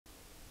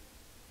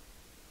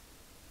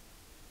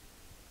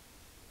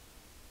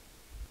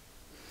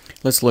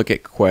Let's look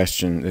at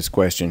this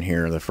question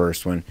here, the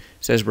first one. It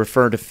says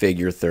refer to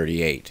figure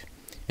 38.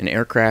 An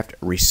aircraft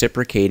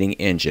reciprocating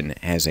engine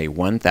has a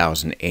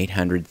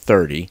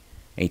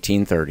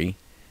 1830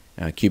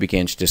 cubic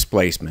inch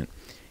displacement.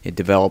 It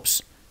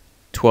develops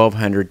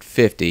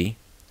 1250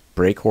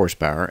 brake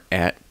horsepower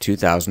at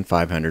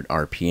 2500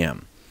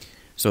 RPM.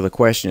 So the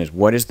question is,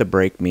 what is the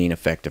brake mean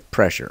effective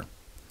pressure?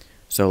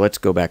 So let's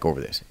go back over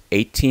this.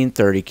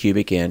 1830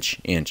 cubic inch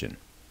engine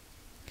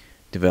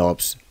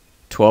develops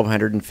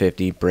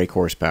 1250 brake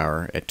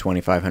horsepower at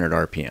 2500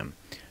 RPM.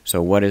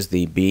 So what is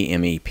the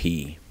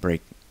BMEP,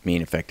 brake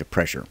mean effective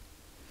pressure?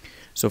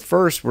 So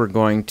first we're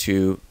going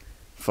to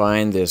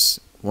find this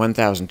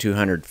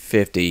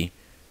 1250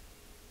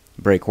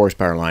 brake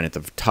horsepower line at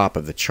the top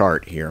of the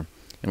chart here,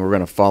 and we're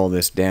going to follow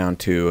this down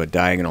to a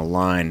diagonal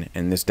line,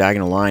 and this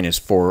diagonal line is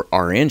for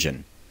our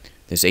engine,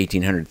 this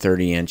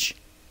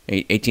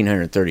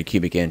 1830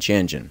 cubic inch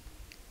engine.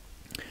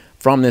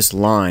 From this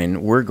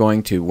line, we're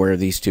going to, where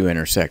these two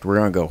intersect, we're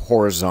going to go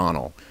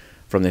horizontal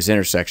from this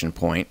intersection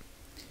point,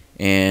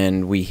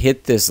 and we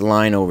hit this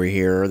line over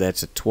here.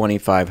 That's a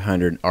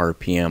 2500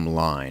 RPM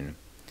line.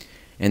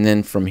 And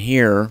then from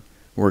here,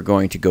 we're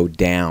going to go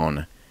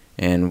down,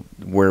 and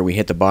where we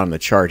hit the bottom of the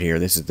chart here,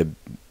 this is the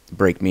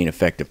brake mean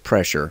effective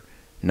pressure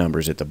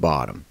numbers at the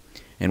bottom.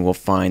 And we'll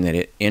find that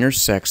it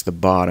intersects the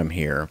bottom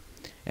here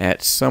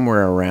at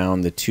somewhere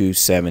around the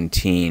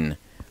 217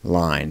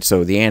 line.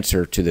 So the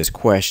answer to this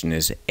question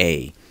is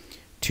A,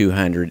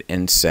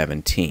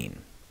 217.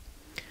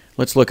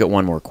 Let's look at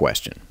one more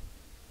question.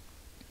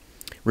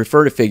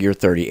 Refer to figure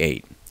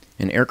 38.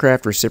 An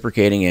aircraft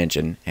reciprocating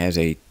engine has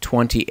a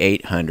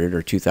 2800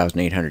 or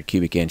 2800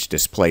 cubic inch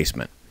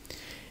displacement.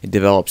 It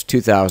develops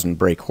 2000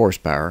 brake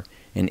horsepower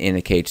and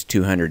indicates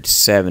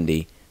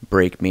 270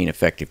 brake mean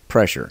effective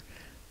pressure.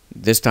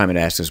 This time it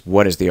asks us,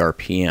 what is the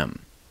RPM?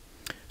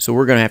 So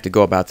we're going to have to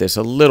go about this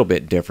a little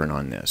bit different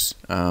on this,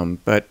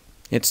 but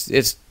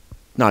it's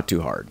not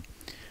too hard.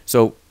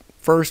 So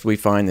first we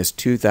find this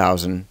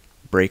 2000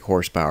 brake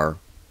horsepower.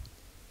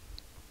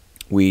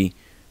 We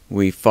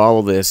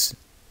follow this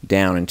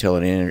down until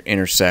it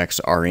intersects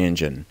our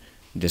engine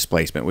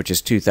displacement, which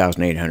is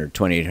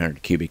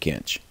 2800 cubic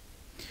inch.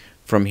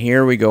 From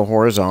here we go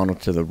horizontal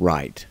to the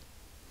right.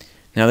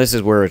 Now this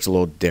is where it's a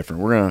little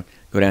different. We're going to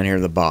go down here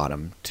to the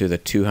bottom to the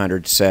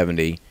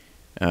 270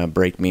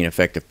 brake mean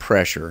effective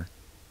pressure,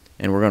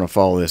 and we're going to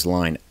follow this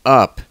line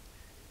up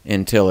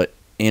until it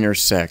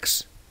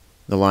intersects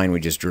the line we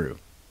just drew.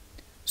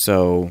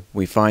 So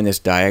we find this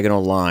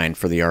diagonal line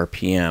for the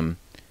RPM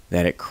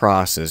that it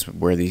crosses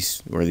where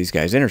these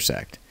guys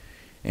intersect,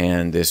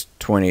 and this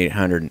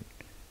 2800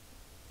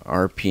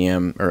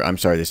 RPM, or I'm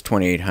sorry, this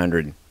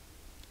 2800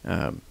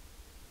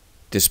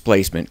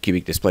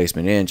 cubic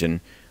displacement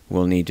engine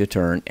will need to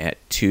turn at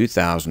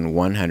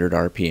 2100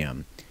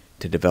 RPM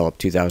to develop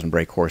 2000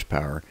 brake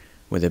horsepower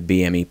with a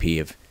BMEP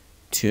of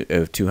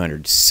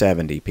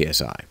 270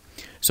 psi.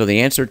 So the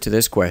answer to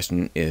this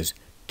question is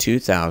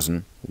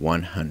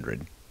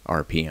 2100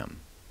 RPM.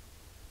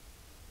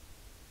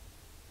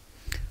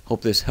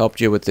 Hope this helped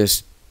you with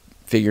this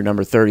figure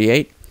number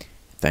 38.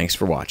 Thanks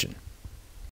for watching.